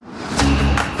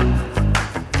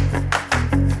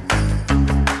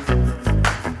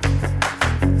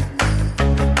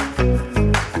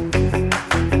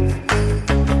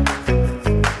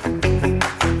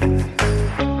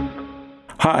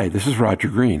this is Roger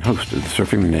Green, host of the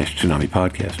Surfing the NASH Tsunami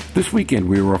podcast. This weekend,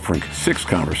 we are offering 6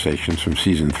 conversations from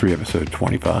Season 3, Episode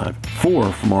 25,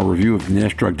 4 from our review of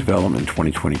NASH drug development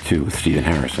 2022 with Stephen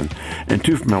Harrison, and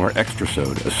 2 from our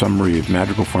Extrasode, a summary of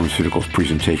Madrigal Pharmaceuticals'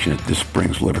 presentation at this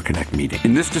spring's Liver Connect meeting.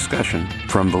 In this discussion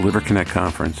from the Liver Connect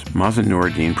conference, Mazen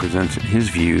Noureddin presents his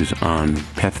views on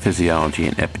pathophysiology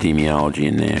and epidemiology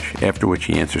in NASH, after which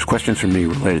he answers questions from me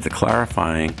related to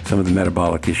clarifying some of the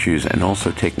metabolic issues and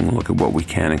also taking a look at what we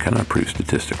can and cannot prove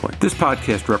statistically. This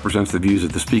podcast represents the views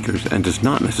of the speakers and does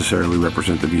not necessarily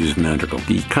represent the views of Madrigal.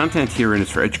 The content herein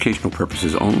is for educational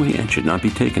purposes only and should not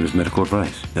be taken as medical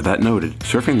advice. Now that noted,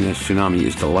 Surfing the NASH Tsunami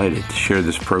is delighted to share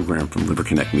this program from Liver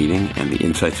Connect meeting and the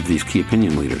insights of these key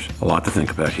opinion leaders. A lot to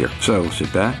think about here. So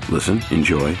sit back, listen,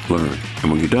 enjoy, learn,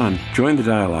 and when you're done, join the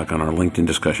dialogue on our LinkedIn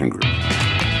discussion group.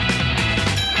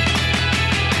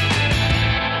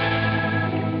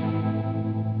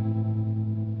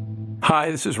 Hi,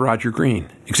 this is Roger Green,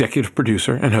 executive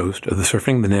producer and host of the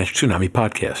Surfing the NASH Tsunami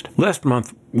podcast. Last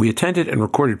month, we attended and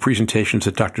recorded presentations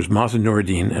that Drs. Mazen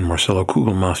Noureddin and Marcelo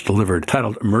Kugelmass delivered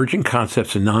titled Emerging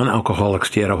Concepts in Non-Alcoholic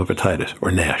Steatohepatitis,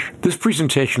 or NASH. This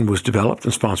presentation was developed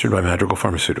and sponsored by Madrigal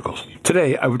Pharmaceuticals.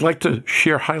 Today, I would like to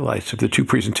share highlights of the 2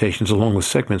 presentations along with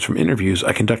segments from interviews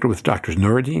I conducted with Drs.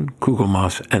 Noureddin,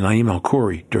 Kugelmass, and Naim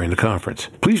Alkhouri during the conference.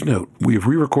 Please note, we have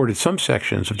re-recorded some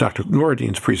sections of Dr.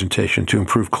 Noureddin's presentation to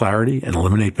improve clarity and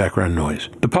eliminate background noise.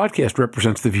 The podcast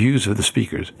represents the views of the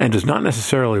speakers and does not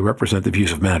necessarily represent the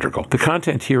views of Madrigal. The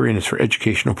content herein is for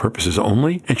educational purposes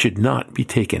only and should not be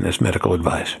taken as medical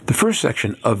advice. The first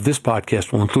section of this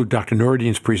podcast will include Dr.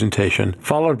 Noureddin's presentation,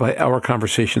 followed by our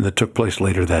conversation that took place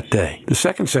later that day. The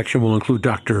second section will include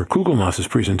Dr. Kugelmass's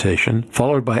presentation,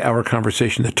 followed by our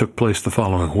conversation that took place the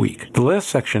following week. The last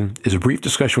section is a brief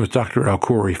discussion with Dr.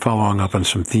 Alkhouri following up on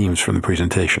some themes from the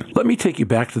presentation. Let me take you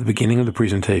back to the beginning of the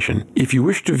presentation. If you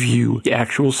wish to view the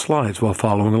actual slides while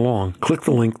following along, click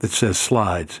the link that says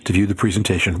Slides to view the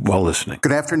presentation while listening.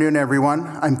 Good afternoon, everyone.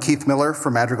 I'm Keith Miller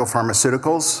from Madrigal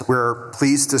Pharmaceuticals. We're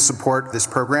pleased to support this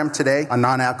program today on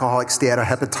non-alcoholic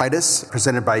steatohepatitis,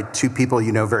 presented by 2 people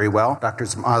you know very well,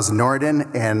 Drs. Mazen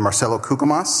Noureddin and Marcelo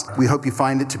Kugelmass. We hope you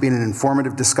find it to be an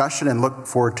informative discussion and look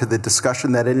forward to the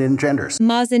discussion that it engenders.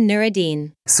 Mazen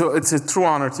Noureddin. So it's a true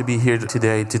honor to be here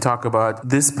today to talk about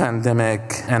this pandemic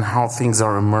and how things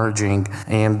are emerging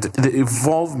and the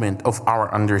evolvement of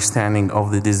our understanding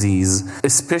of the disease,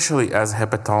 especially as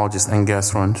hepatologists and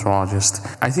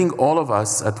gastroenterologists. I think all of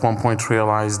us at one point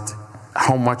realized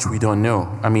how much we don't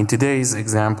know. I mean, today's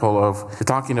example of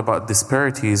talking about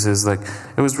disparities is like,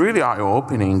 it was really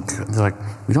eye-opening. Like,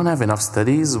 we don't have enough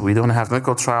studies. We don't have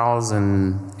clinical trials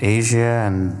in Asia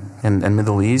and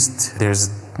Middle East. There's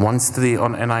 1 study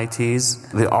on NITs.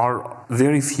 There are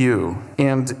very few.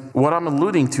 And what I'm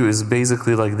alluding to is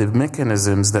basically like the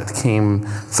mechanisms that came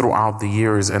throughout the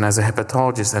years, and as a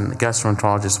hepatologist and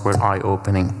gastroenterologist were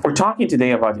eye-opening. We're talking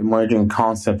today about emerging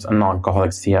concepts in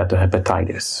non-alcoholic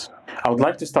steatohepatitis. I would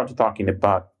like to start talking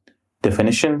about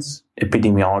definitions,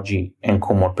 epidemiology, and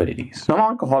comorbidities.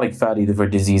 Non-alcoholic fatty liver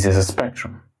disease is a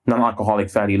spectrum. Non-alcoholic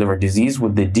fatty liver disease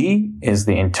with the D is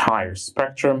the entire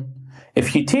spectrum.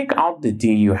 If you take out the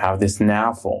D, you have this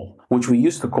NAFL, which we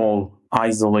used to call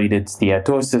isolated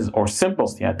steatosis or simple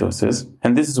steatosis.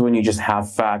 And this is when you just have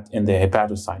fat in the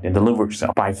hepatocyte, in the liver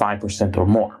cell, by 5% or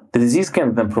more. The disease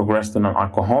can then progress to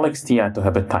non-alcoholic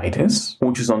steatohepatitis,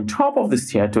 which is on top of the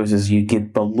steatosis, you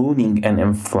get ballooning and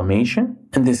inflammation.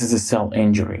 And this is a cell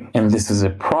injury. And this is a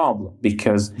problem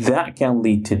because that can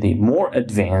lead to the more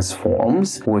advanced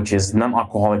forms, which is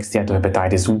non-alcoholic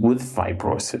steatohepatitis with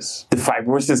fibrosis. The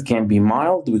fibrosis can be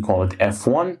mild, we call it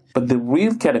F1, but the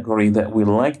real category that we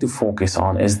like to focus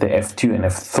on is the F2 and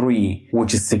F3,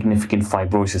 which is significant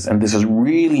fibrosis. And this is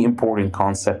really important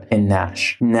concept in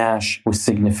NASH. NASH with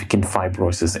significant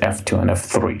fibrosis, F2 and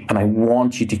F3. And I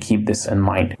want you to keep this in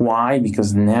mind. Why?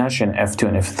 Because NASH and F2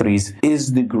 and F3s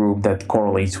is the group that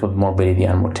correlates with morbidity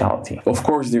and mortality. Of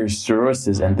course, there's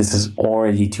cirrhosis, and this is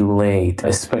already too late,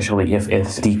 especially if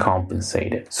it's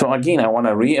decompensated. So again, I want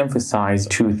to re-emphasize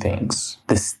 2 things.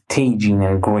 The staging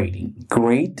and grading.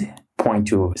 Grade point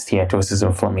to steatosis,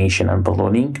 inflammation, and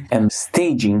ballooning. And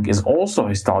staging is also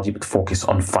histology, but focus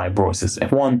on fibrosis,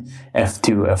 F1,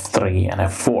 F2, F3, and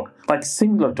F4, like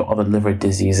similar to other liver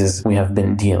diseases we have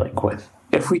been dealing with.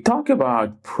 If we talk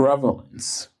about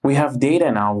prevalence, We have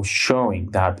data now showing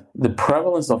that the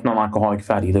prevalence of non-alcoholic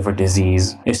fatty liver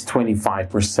disease is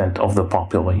 25% of the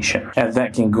population. And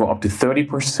that can go up to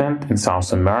 30% in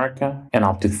South America and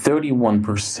up to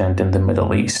 31% in the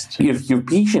Middle East. If your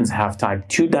patients have type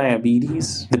 2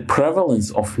 diabetes, the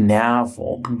prevalence of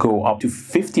NAFLD go up to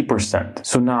 50%.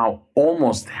 So now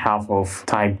almost half of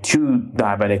type 2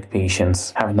 diabetic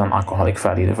patients have non-alcoholic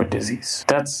fatty liver disease.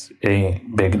 That's a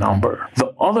big number.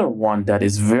 The other one that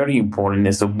is very important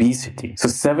is obesity. So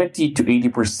 70 to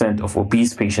 80% of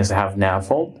obese patients have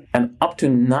NAFLD, and up to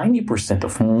 90%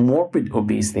 of morbid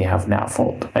obese they have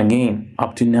NAFLD. Again,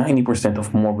 up to 90%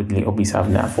 of morbidly obese have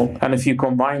NAFLD. And if you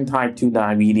combine type 2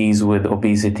 diabetes with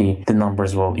obesity, the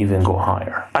numbers will even go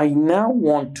higher. I now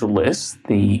want to list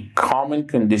the common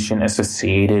condition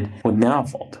associated with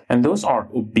NAFLD. And those are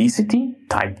obesity,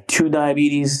 type 2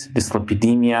 diabetes,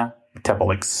 dyslipidemia,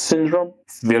 metabolic syndrome,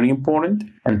 very important,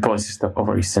 and polycystic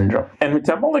ovary syndrome. And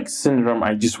metabolic syndrome,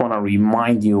 I just want to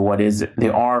remind you what is it.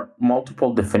 There are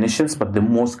multiple definitions, but the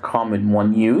most common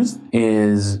one used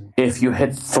is if you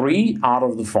hit 3 out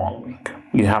of the following.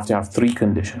 You have to have 3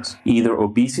 conditions, either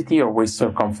obesity or waist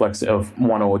circumference of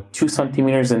 102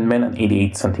 centimeters in men and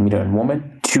 88 centimeters in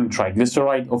women, 2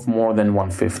 triglyceride of more than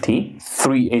 150,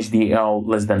 3 HDL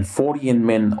less than 40 in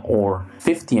men or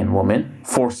 50 in women,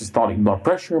 4 systolic blood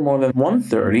pressure more than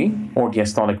 130 or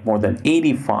diastolic more than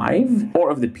 85,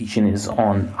 or if the patient is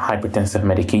on hypertensive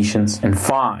medications, and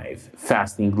 5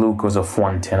 fasting glucose of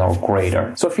 110 or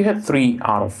greater. So if you hit 3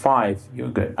 out of 5,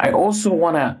 you're good. I also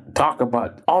want to talk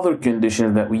about other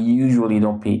conditions that we usually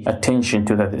don't pay attention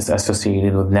to that is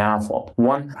associated with NAFLD.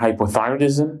 1,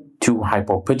 hypothyroidism, 2,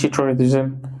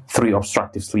 hypopituitarism, 3,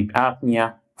 obstructive sleep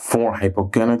apnea, 4,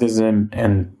 hypogonadism,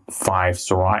 and 5,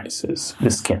 psoriasis, the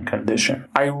skin condition.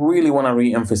 I really want to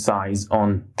re-emphasize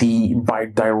on the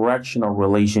bidirectional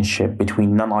relationship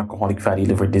between non-alcoholic fatty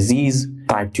liver disease,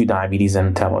 type 2 diabetes, and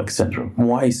metabolic syndrome.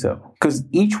 Why so? Because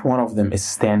each one of them is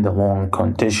standalone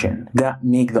condition that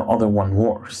make the other one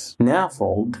worse.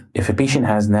 NAFLD, if a patient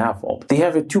has NAFLD, they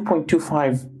have a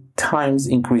 2.25 times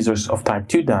increased risk of type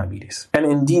 2 diabetes. And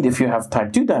indeed, if you have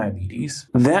type 2 diabetes,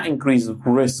 that increases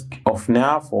risk of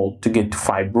NAFLD to get to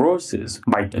fibrosis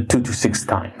by 2 to 6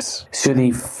 times. So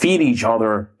they feed each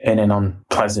other in an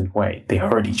unpleasant way. They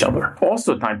hurt each other.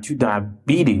 Also, type 2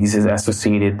 diabetes is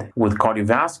associated with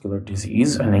cardiovascular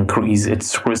disease and increase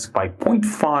its risk by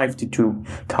 0.5 to 2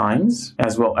 times,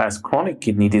 as well as chronic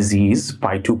kidney disease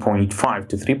by 2.5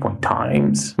 to 3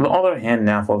 times. On the other hand,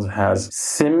 NAFLD has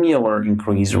similar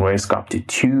increased risk up to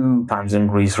 2 times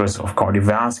increased risk of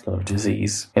cardiovascular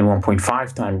disease and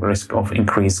 1.5 times risk of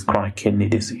increased chronic kidney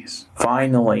disease.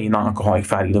 Finally, non-alcoholic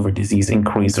fatty liver disease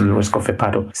increases the risk of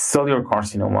hepatocellular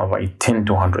carcinoma by 10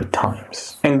 to 100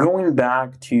 times. And going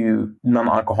back to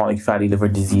non-alcoholic fatty liver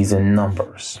disease in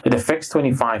numbers, it affects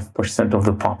 25% of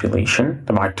the population.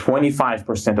 About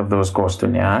 25% of those goes to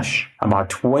NASH. About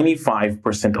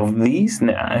 25% of these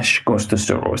NASH goes to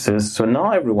cirrhosis. So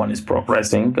not everyone is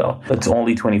progressing. It's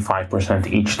only 25%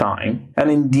 each time.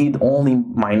 And indeed, only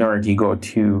minority go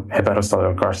to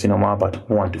hepatocellular carcinoma, about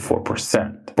 1 to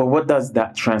 4%. But what does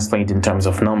that translate in terms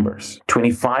of numbers?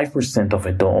 25% of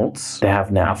adults, they have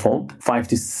NAFLD. 5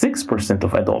 to 6%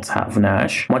 of adults have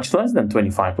NASH, much less than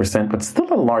 25%, but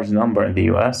still a large number in the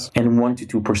US. And 1 to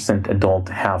 2% adult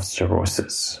have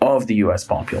cirrhosis of the US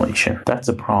population. That's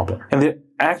a problem. And there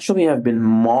actually have been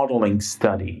modeling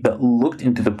study that looked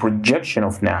into the projection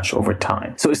of NASH over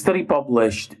time. So a study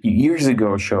published years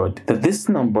ago showed that this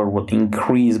number will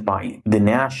increase by the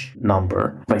NASH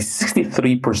number by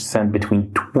 63%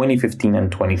 between 2015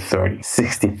 and 2030.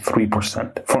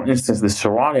 63%. For instance, the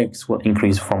cirrhotics will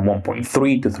increase from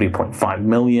 1.3 to 3.5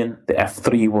 million. The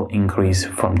F3 will increase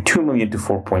from 2 million to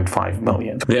 4.5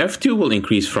 million. The F2 will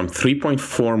increase from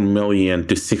 3.4 million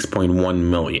to 6.1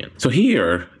 million. So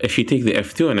here, if you take the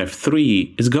F2 and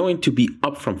F3, is going to be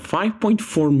up from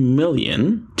 5.4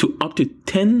 million to up to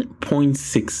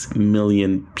 10.6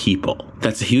 million people.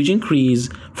 That's a huge increase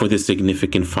for the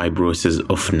significant fibrosis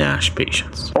of NASH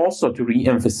patients. Also, to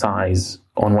re-emphasize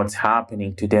on what's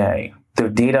happening today, the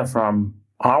data from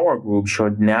our group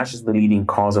showed NASH is the leading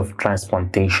cause of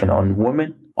transplantation on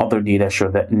women. Other data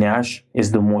show that NASH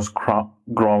is the most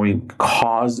growing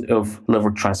cause of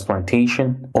liver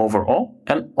transplantation overall.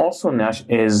 And also NASH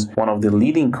is one of the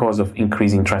leading cause of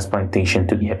increasing transplantation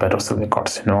to the hepatocellular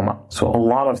carcinoma. So a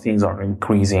lot of things are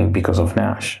increasing because of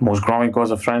NASH. Most growing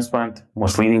cause of transplant,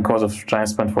 most leading cause of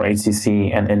transplant for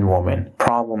HCC and in women.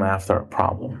 Problem after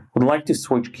problem. Would like to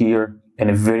switch gear and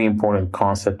a very important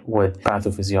concept with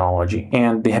pathophysiology.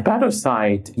 And the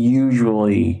hepatocyte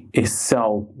usually is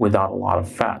cell without a lot of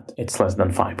fat. It's less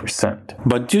than 5%.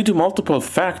 But due to multiple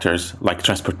factors like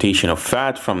transportation of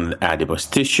fat from the adipose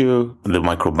tissue, the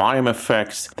microbiome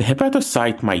effects, the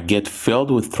hepatocyte might get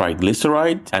filled with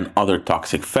triglycerides and other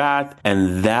toxic fat,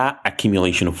 and that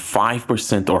accumulation of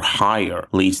 5% or higher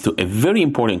leads to a very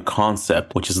important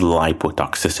concept, which is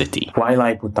lipotoxicity. Why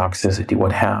lipotoxicity?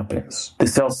 What happens? The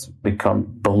cells become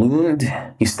ballooned.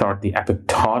 You start the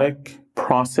apoptotic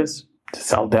process,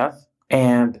 cell death,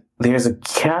 and there's a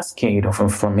cascade of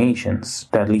inflammations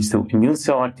that leads to immune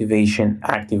cell activation,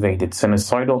 activated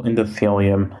sinusoidal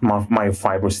endothelium,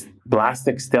 myofibrous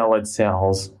blastic stellate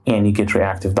cells, and you get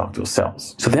reactive ductal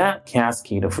cells. So that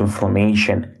cascade of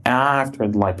inflammation after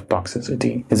the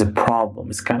lipotoxicity is a problem.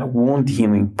 It's kind of wound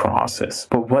healing process.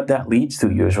 But what that leads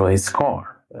to usually is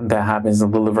scar. That happens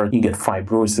in the liver, you get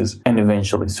fibrosis and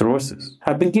eventually cirrhosis.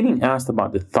 I've been getting asked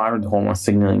about the thyroid hormone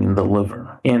signaling in the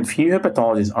liver, and few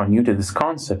hepatologists are new to this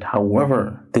concept.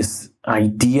 However, this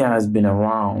idea has been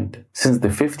around since the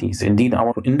 50s. Indeed,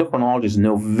 our endocrinologists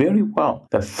know very well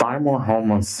that thyroid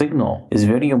hormone signal is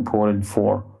very important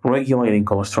for regulating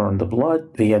cholesterol in the blood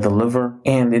via the liver.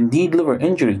 And indeed, liver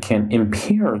injury can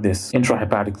impair this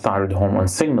intrahepatic thyroid hormone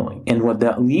signaling. And what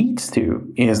that leads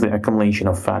to is the accumulation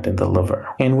of fat in the liver.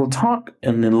 And we'll talk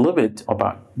in a little bit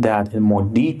about that in more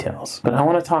details. But I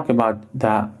want to talk about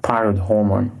that thyroid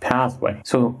hormone pathway.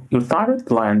 So your thyroid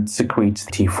gland secretes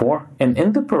T4, and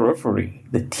in the periphery,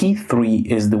 the T3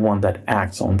 is the one that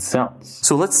acts on cells.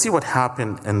 So let's see what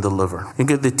happened in the liver. You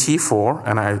get the T4,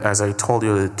 and as I told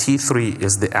you, the T3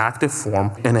 is the active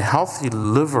form. In a healthy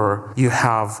liver, you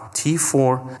have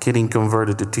T4 getting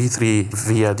converted to T3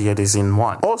 via the adenosine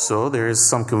 1. Also, there is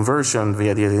some conversion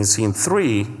via the adenosine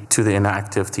 3 to the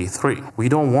inactive T3. We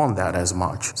don't want that as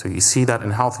much. So you see that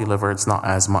in healthy liver, it's not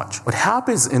as much. What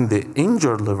happens in the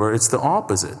injured liver, it's the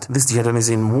opposite. This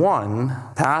adenosine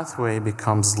 1 pathway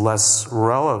becomes less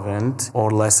relevant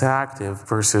or less active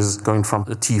versus going from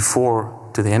the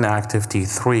T4 to the inactive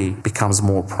T3 becomes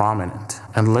more prominent.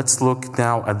 And let's look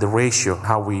now at the ratio,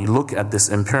 how we look at this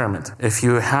impairment. If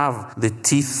you have the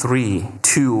T3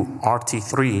 to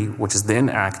RT3, which is the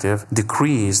inactive,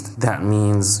 decreased, that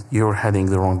means you're heading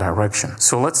the wrong direction.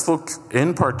 So let's look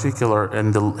in particular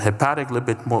in the hepatic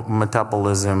lipid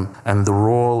metabolism and the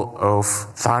role of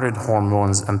thyroid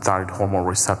hormones and thyroid hormone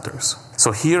receptors.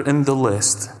 So here in the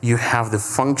list, you have the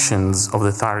functions of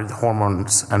the thyroid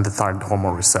hormones and the thyroid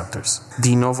hormone receptors.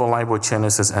 De novo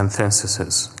lipogenesis and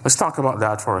synthesis. Let's talk about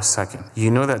that for a second. You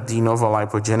know that de novo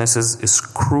lipogenesis is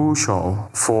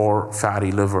crucial for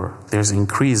fatty liver. There's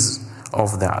increase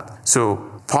of that. So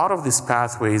part of these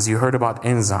pathways, you heard about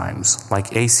enzymes like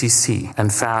ACC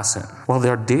and FASN. Well,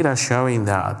 there are data showing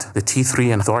that the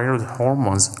T3 and thyroid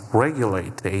hormones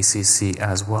regulate the ACC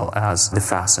as well as the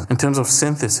FASN. In terms of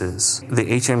synthesis, the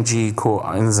HMG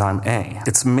coenzyme A,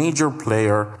 it's a major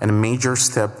player and a major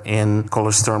step in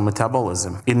cholesterol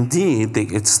metabolism. Indeed,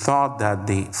 it's thought that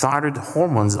the thyroid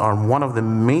hormones are one of the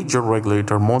major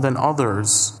regulators more than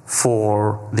others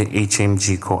for the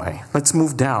HMG CoA. Let's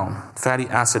move down. Fatty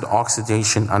acid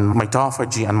oxidation and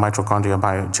mitophagy and mitochondrial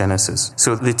biogenesis.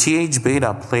 So the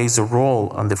TH-beta plays a role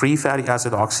on the free fatty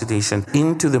acid oxidation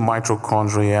into the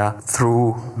mitochondria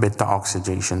through beta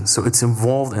oxidation. So it's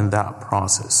involved in that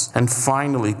process. And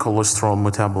finally, cholesterol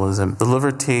metabolism. The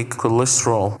liver takes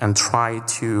cholesterol and try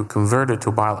to convert it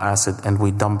to bile acid, and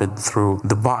we dump it through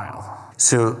the bile.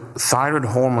 So thyroid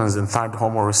hormones and thyroid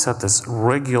hormone receptors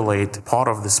regulate part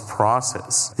of this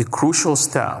process. The crucial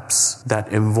steps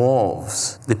that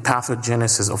involves the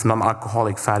pathogenesis of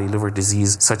non-alcoholic fatty liver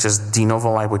disease, such as de novo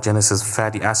lipogenesis,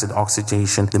 fatty acid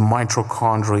oxidation, the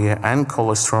mitochondria, and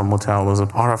cholesterol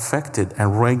metabolism are affected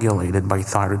and regulated by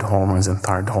thyroid hormones and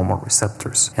thyroid hormone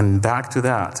receptors. And back to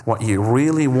that, what you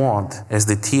really want is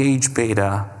the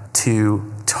TH-beta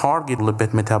to target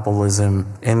lipid metabolism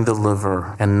in the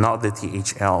liver and not the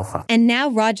TH-alpha. And now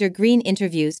Roger Green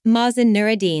interviews Mazen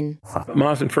Noureddin.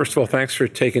 Mazen, first of all, thanks for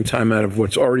taking time out of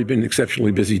what's already been an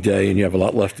exceptionally busy day, and you have a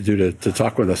lot left to do to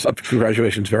talk with us.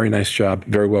 Congratulations, very nice job,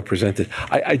 very well presented.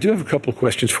 I do have a couple of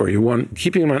questions for you. One,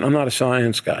 keeping in mind, I'm not a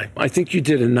science guy. I think you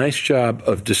did a nice job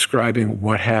of describing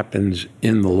what happens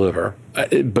in the liver.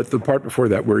 But the part before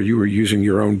that, where you were using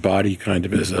your own body kind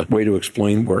of as a way to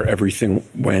explain where everything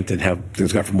went and how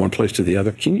things got from one place to the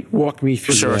other, can you walk me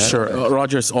through that? Sure.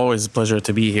 Roger, it's always a pleasure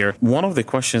to be here. One of the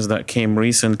questions that came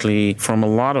recently from a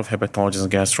lot of hepatologists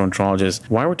and gastroenterologists,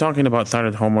 why we're talking about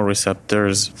thyroid hormone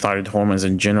receptors, thyroid hormones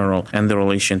in general, and the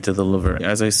relation to the liver.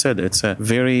 As I said, it's a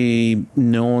very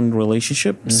known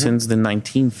relationship since the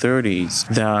 1930s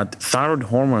that thyroid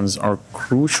hormones are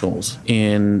crucial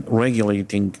in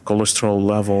regulating cholesterol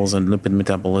levels and lipid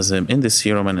metabolism in the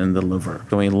serum and in the liver.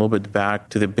 Going a little bit back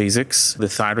to the basics, the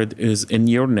thyroid is in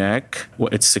your neck.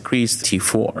 It secretes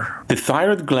T4. The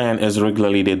thyroid gland is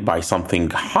regulated by something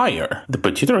higher, the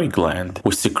pituitary gland,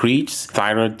 which secretes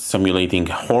thyroid-stimulating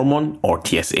hormone, or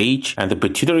TSH, and the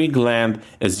pituitary gland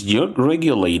is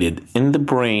regulated in the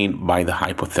brain by the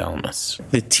hypothalamus.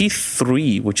 The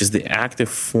T3, which is the active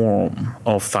form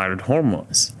of thyroid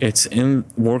hormones,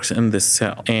 works in the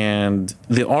cell, and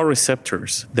there are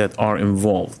receptors that are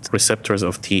involved. Receptors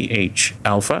of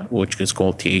TH-alpha, which is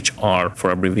called THR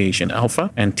for abbreviation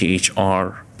alpha, and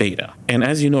THR beta. And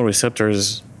as you know,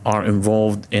 receptors are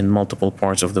involved in multiple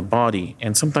parts of the body,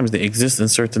 and sometimes they exist in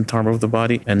certain part of the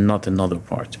body and not another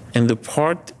part. And the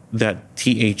part that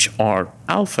THR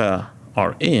alpha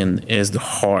are in is the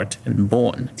heart and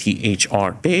bone.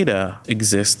 THR beta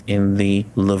exists in the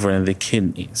liver and the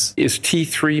kidneys. Is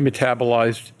T3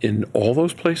 metabolized in all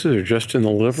those places or just in the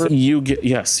liver? You get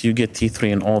T3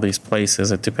 in all these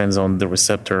places. It depends on the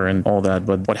receptor and all that.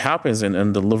 But what happens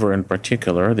in the liver in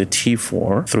particular, the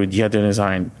T4 through the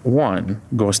adenosine 1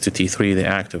 goes to T3, the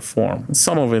active form.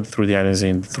 Some of it through the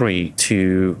adenosine 3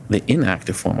 to the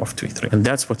inactive form of T3. And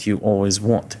that's what you always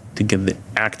want, to get the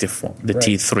active form, the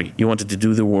T3. You wanted to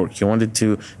do the work. You wanted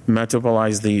to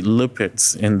metabolize the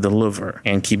lipids in the liver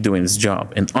and keep doing its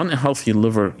job. In unhealthy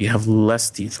liver, you have less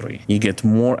T3. You get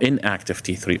more inactive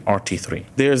T3 or T3.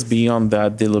 There's beyond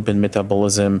that the lipid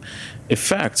metabolism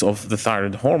effects of the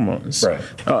thyroid hormones. Right.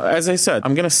 As I said,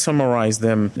 I'm going to summarize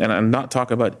them and I'm not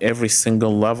talk about every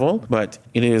single level, but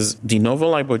it is de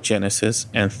novo lipogenesis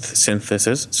and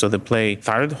synthesis. So they play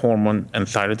thyroid hormone and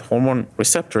thyroid hormone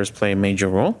receptors play a major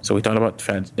role. So we talked about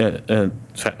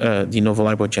de novo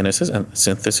lipogenesis and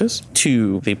synthesis.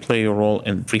 2, they play a role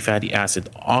in free fatty acid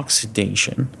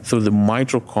oxidation through the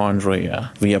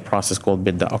mitochondria via a process called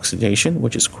beta oxidation,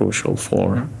 which is crucial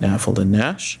for NAFLD and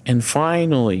NASH. And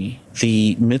finally,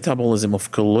 the metabolism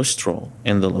of cholesterol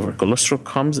in the liver. Cholesterol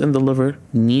comes in the liver,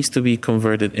 needs to be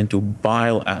converted into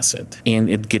bile acid, and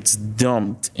it gets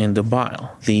dumped in the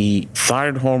bile. The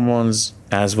thyroid hormones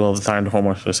as well, the thyroid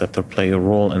hormone receptor play a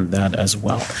role in that as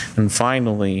well. And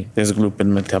finally, there's lipid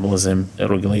metabolism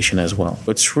regulation as well.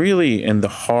 It's really in the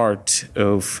heart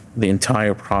of the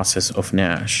entire process of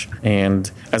NASH.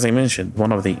 And as I mentioned,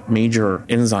 one of the major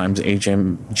enzymes,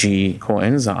 HMG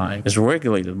coenzyme, is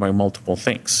regulated by multiple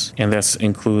things. And that's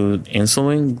include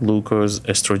insulin, glucose,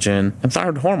 estrogen, and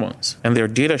thyroid hormones. And there are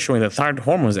data showing that thyroid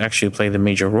hormones actually play the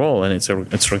major role in its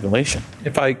regulation.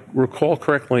 If I recall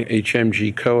correctly,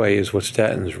 HMG-CoA is what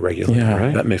statins regulate,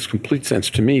 right? That makes complete sense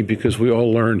to me because we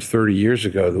all learned 30 years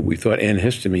ago that we thought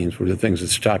antihistamines were the things that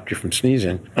stopped you from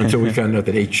sneezing until we found out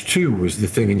that H2 was the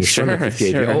thing in your stomach that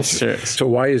gave you ulcers. So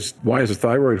why is a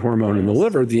thyroid hormone in the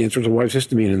liver? The answer is why is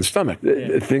histamine in the stomach?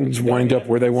 Things wind up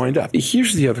where they wind up.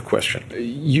 Here's the other question.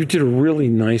 You did a really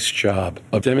nice job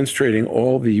of demonstrating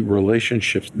all the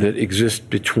relationships that exist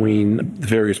between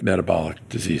various metabolic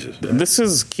diseases. This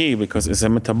is key because it's a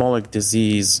metabolic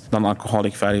disease,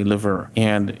 non-alcoholic fatty liver,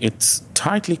 and it's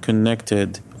tightly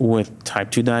connected with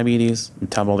type 2 diabetes,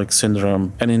 metabolic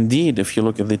syndrome. And indeed, if you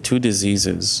look at the two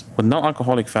diseases, with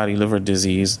non-alcoholic fatty liver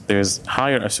disease, there's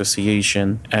higher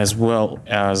association as well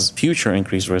as future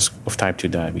increased risk of type 2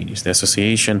 diabetes. The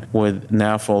association with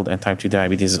NAFLD and type 2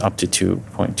 diabetes is up to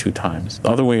 2.2 times. The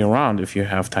other way around, if you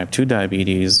have type 2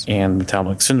 diabetes and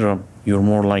metabolic syndrome, you're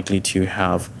more likely to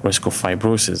have risk of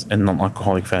fibrosis in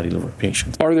non-alcoholic fatty liver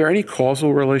patients. Are there any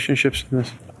causal relationships in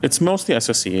this? It's mostly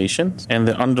associations, and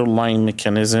the underlying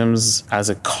mechanisms as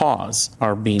a cause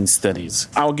are being studied.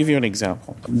 I'll give you an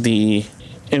example. The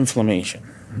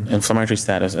inflammatory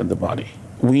status in the body.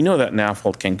 We know that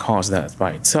NAFLD can cause that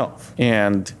by itself.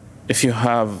 And if you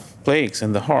have plaques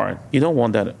in the heart, you don't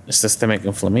want that systemic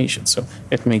inflammation. So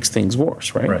it makes things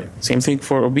worse, right? Same thing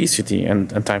for obesity and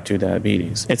type 2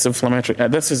 diabetes. It's inflammatory.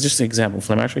 This is just an example.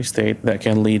 Inflammatory state that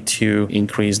can lead to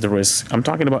increased risk. I'm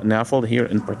talking about NAFLD here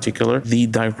in particular. The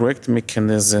direct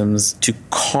mechanisms to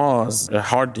cause a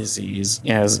heart disease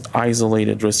as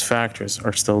isolated risk factors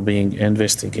are still being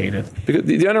investigated. Because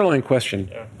the underlying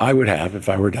question I would have if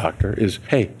I were a doctor is,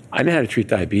 hey, I know how to treat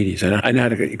diabetes, and I know how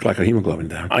to get glycohemoglobin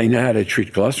down. I know how to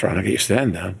treat cholesterol. cholesterol, I get your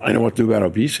statin down. I know what to do about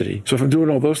obesity. So if I'm doing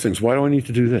all those things, why do I need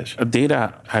to do this?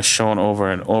 Data has shown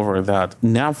over and over that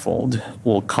NAFLD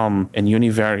will come in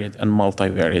univariate and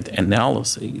multivariate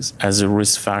analyses as a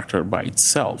risk factor by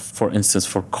itself, for instance,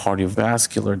 for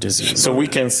cardiovascular disease. So we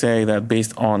can say that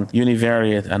based on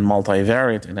univariate and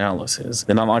multivariate analysis,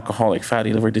 the non-alcoholic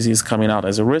fatty liver disease coming out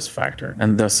as a risk factor,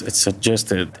 and thus it's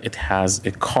suggested it has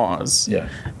a cause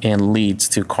and leads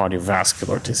to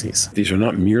cardiovascular disease. These are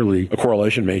not merely a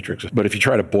correlation matrix, but if you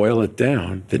try to boil it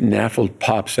down, that NAFLD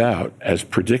pops out as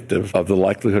predictive of the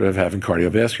likelihood of having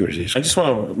cardiovascular disease. I just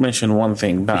want to mention one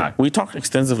thing back. We talked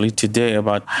extensively today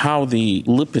about how the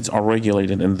lipids are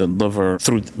regulated in the liver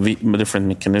through different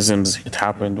mechanisms. It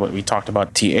happened when we talked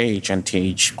about TH and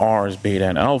THRs, beta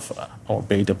and alpha, or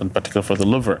beta in particular for the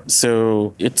liver.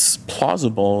 So it's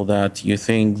plausible that you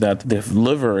think that the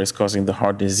liver is causing the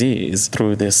heart disease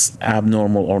through this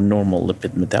abnormal or normal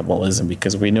lipid metabolism,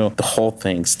 because we know the whole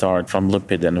thing starts from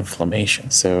lipid and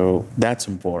inflammation. So that's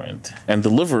important. And the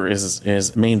liver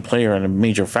is main player and a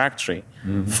major factory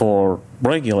for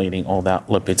regulating all that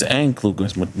lipids and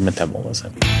glucose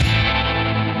metabolism.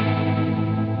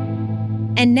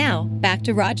 And now, back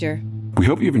to Roger. We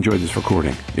hope you've enjoyed this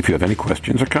recording. If you have any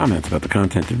questions or comments about the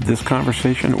content of this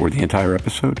conversation or the entire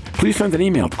episode, please send an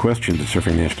email to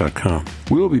questions@surfingnash.com.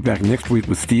 We will be back next week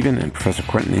with Stephen and Professor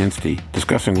Quentin Anstey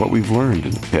discussing what we've learned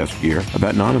in the past year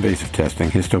about non-invasive testing,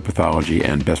 histopathology,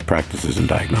 and best practices in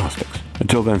diagnostics.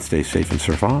 Until then, stay safe and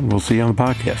surf on. We'll see you on the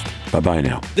podcast. Bye-bye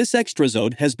now. This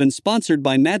extrazode has been sponsored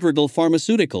by Madrigal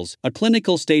Pharmaceuticals, a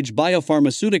clinical-stage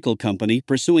biopharmaceutical company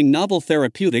pursuing novel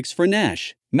therapeutics for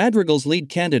NASH. Madrigal's lead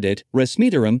candidate,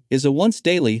 resmetirom, is a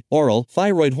once-daily, oral,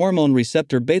 thyroid hormone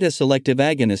receptor beta-selective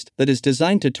agonist that is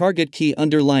designed to target key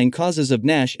underlying causes of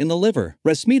NASH in the liver.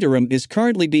 Resmetirom is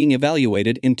currently being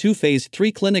evaluated in 2 phase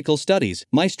 3 clinical studies,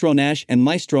 MAESTRO-NASH and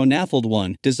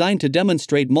MAESTRO-NAFLD-1, designed to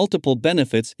demonstrate multiple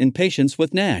benefits in patients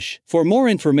with NASH. For more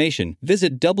information,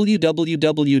 visit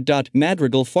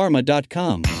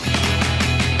www.madrigalpharma.com.